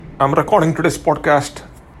I'm recording today's podcast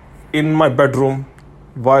in my bedroom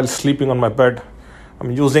while sleeping on my bed.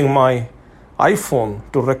 I'm using my iPhone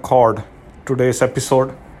to record today's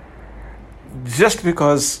episode just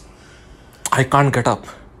because I can't get up.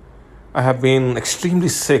 I have been extremely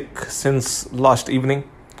sick since last evening.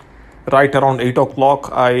 Right around 8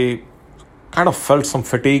 o'clock, I kind of felt some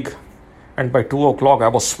fatigue. And by 2 o'clock, I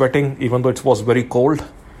was sweating even though it was very cold.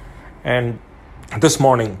 And this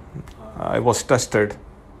morning, I was tested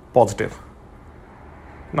positive.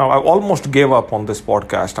 Now, I almost gave up on this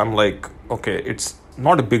podcast. I'm like, okay, it's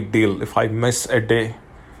not a big deal if I miss a day.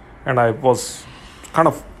 And I was kind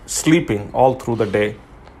of sleeping all through the day.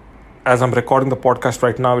 As I'm recording the podcast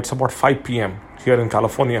right now, it's about 5 p.m. here in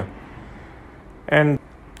California. And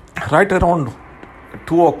right around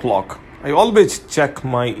 2 o'clock, I always check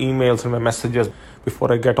my emails and my messages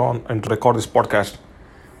before I get on and record this podcast.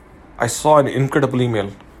 I saw an incredible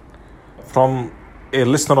email from a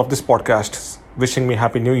listener of this podcast wishing me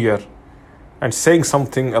Happy New Year and saying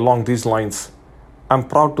something along these lines. I'm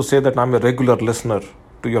proud to say that I'm a regular listener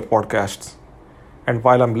to your podcasts. And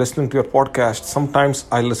while I'm listening to your podcast, sometimes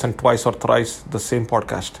I listen twice or thrice the same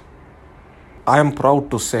podcast. I am proud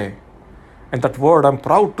to say, and that word I'm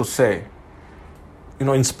proud to say,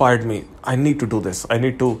 inspired me. I need to do this. I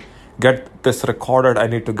need to get this recorded. I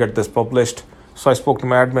need to get this published. So I spoke to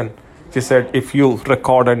my admin. She said, if you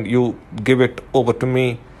record and you give it over to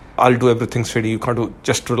me, I'll do everything steady. You can't do,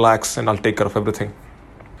 just relax and I'll take care of everything.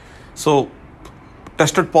 So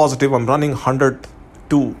tested positive. I'm running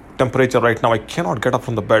 102 temperature right now. I cannot get up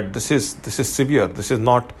from the bed. This is severe. This is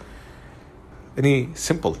not any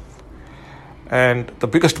simple. And the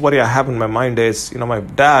biggest worry I have in my mind is, my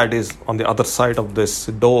dad is on the other side of this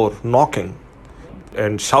door knocking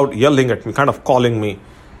and yelling at me, kind of calling me,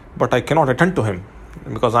 but I cannot attend to him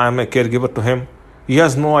because I am a caregiver to him. He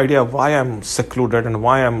has no idea why I'm secluded and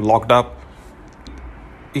why I'm locked up.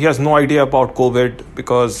 He has no idea about COVID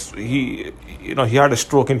because he had a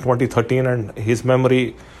stroke in 2013 and his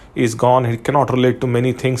memory is gone. He cannot relate to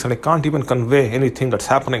many things and I can't even convey anything that's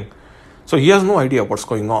happening. So he has no idea what's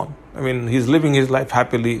going on. He's living his life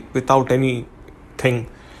happily without anything.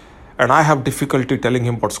 And I have difficulty telling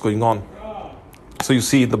him what's going on. So you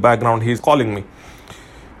see in the background, he's calling me.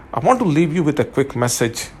 I want to leave you with a quick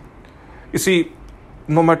message. You see,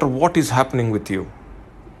 no matter what is happening with you,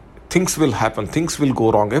 things will happen. Things will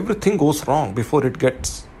go wrong. Everything goes wrong before it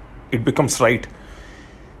becomes right.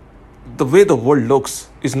 The way the world looks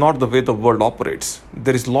is not the way the world operates.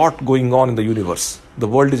 There is a lot going on in the universe. The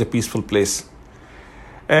world is a peaceful place.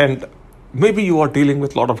 And maybe you are dealing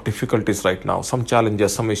with a lot of difficulties right now, some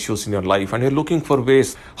challenges, some issues in your life, and you're looking for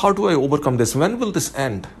ways, how do I overcome this? When will this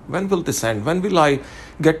end? When will this end? When will I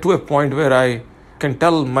get to a point where I can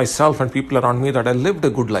tell myself and people around me that I lived a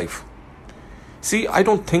good life? See, I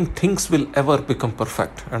don't think things will ever become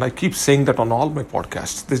perfect. And I keep saying that on all my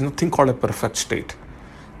podcasts. There's nothing called a perfect state.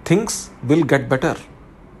 Things will get better.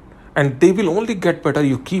 And they will only get better.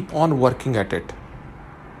 You keep on working at it.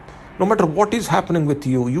 No matter what is happening with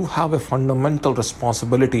you, you have a fundamental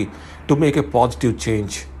responsibility to make a positive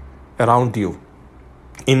change around you.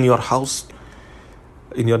 In your house,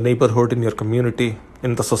 in your neighborhood, in your community,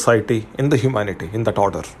 in the society, in the humanity, in that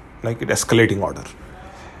order, like in escalating order.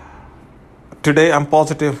 Today, I'm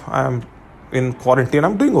positive. I'm in quarantine.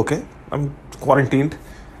 I'm doing okay. I'm quarantined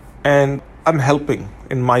and I'm helping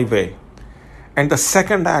in my way. And the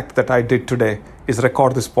second act that I did today is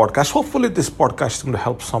record this podcast. Hopefully, this podcast is going to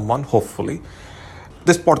help someone. Hopefully.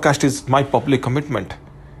 This podcast is my public commitment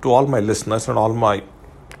to all my listeners and all my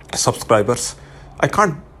subscribers. I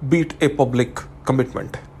can't beat a public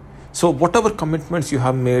commitment. So whatever commitments you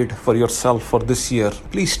have made for yourself for this year,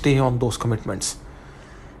 please stay on those commitments.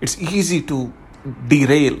 It's easy to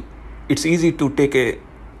derail. It's easy to take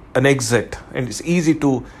an exit, and it's easy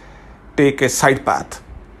to take a side path.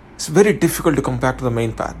 It's very difficult to come back to the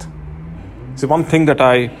main path. See, one thing that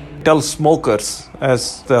I tell smokers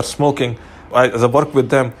as they're smoking, as I work with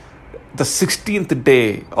them, the 16th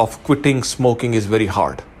day of quitting smoking is very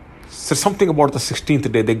hard. So something about the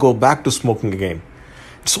 16th day, they go back to smoking again.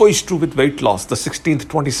 So is true with weight loss. The 16th,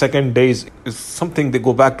 22nd days is something they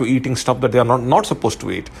go back to eating stuff that they are not supposed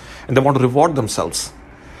to eat. And they want to reward themselves.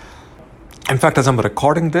 In fact, as I'm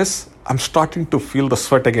recording this, I'm starting to feel the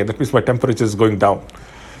sweat again. That means my temperature is going down.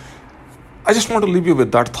 I just want to leave you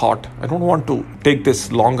with that thought. I don't want to take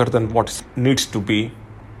this longer than what needs to be.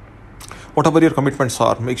 Whatever your commitments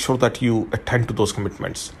are, make sure that you attend to those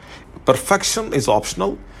commitments. Perfection is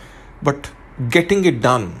optional, but getting it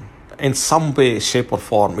done in some way, shape or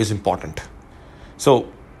form is important.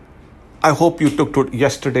 So I hope you took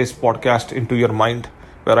yesterday's podcast into your mind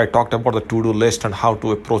where I talked about the to-do list and how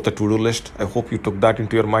to approach the to-do list. I hope you took that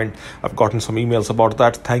into your mind. I've gotten some emails about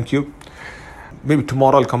that. Thank you. Maybe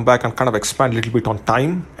tomorrow I'll come back and kind of expand a little bit on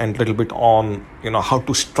time and a little bit on, how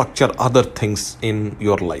to structure other things in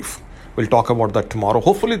your life. We'll talk about that tomorrow.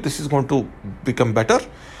 Hopefully this is going to become better.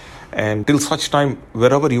 And till such time,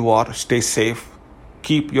 wherever you are, stay safe.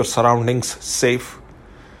 Keep your surroundings safe.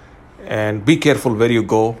 And be careful where you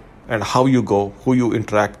go and how you go, who you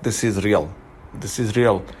interact. This is real. This is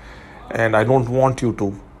real. And I don't want you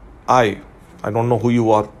to. I don't know who you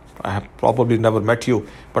are. I have probably never met you,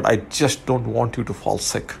 but I just don't want you to fall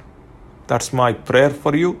sick. That's my prayer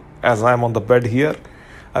for you as I'm on the bed here.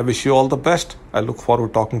 I wish you all the best. I look forward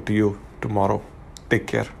to talking to you tomorrow. Take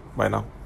care. Bye now.